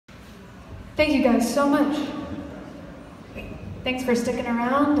Thank you guys so much. Thanks for sticking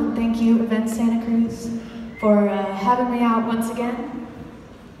around, and thank you, Event Santa Cruz, for having me out once again.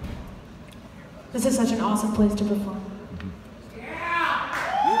 This is such an awesome place to perform.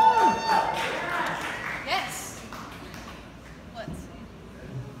 Yes. Let's see.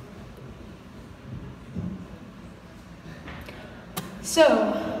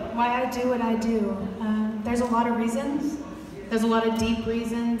 So, why I do what I do. There's a lot of reasons. There's a lot of deep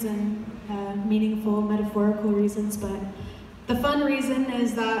reasons and meaningful, metaphorical reasons, but the fun reason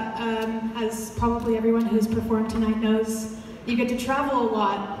is that, as probably everyone who's performed tonight knows, you get to travel a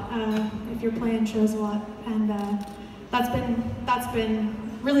lot if you're playing shows a lot, and that's been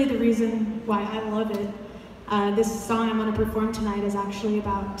really the reason why I love it. This song I'm going to perform tonight is actually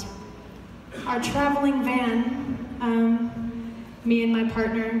about our traveling van. Me and my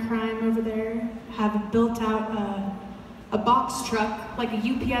partner in crime over there have built out a box truck, like a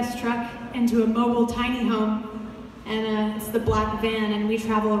UPS truck, into a mobile tiny home. And it's the black van, and we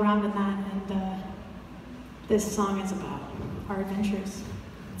travel around in that, and this song is about our adventures.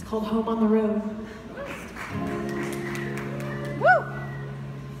 It's called Home on the Road. Woo!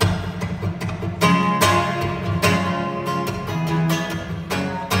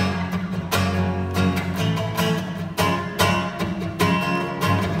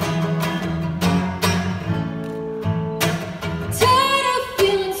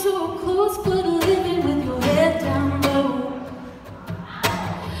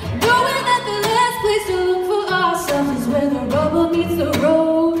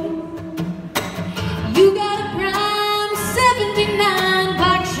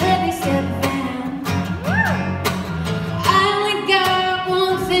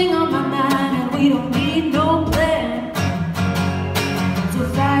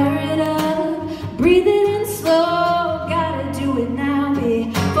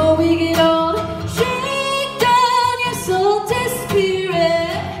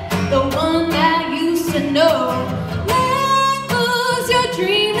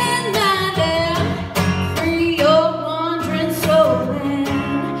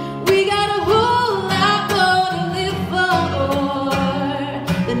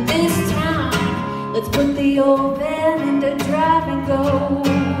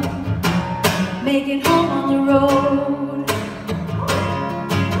 Making home on the road.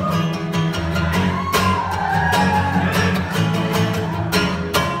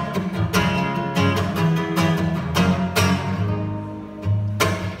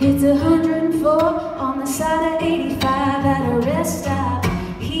 It's 104 on the side of 85 at a rest stop.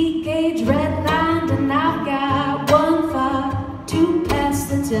 Heat gauge redlined, and I've got 1 thought to pass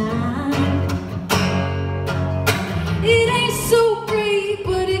the time. It ain't so great,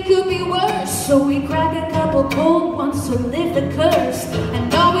 but it could be worse. So we crack a couple cold ones to lift the curse,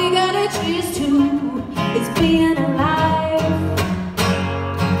 and all we gotta cheers to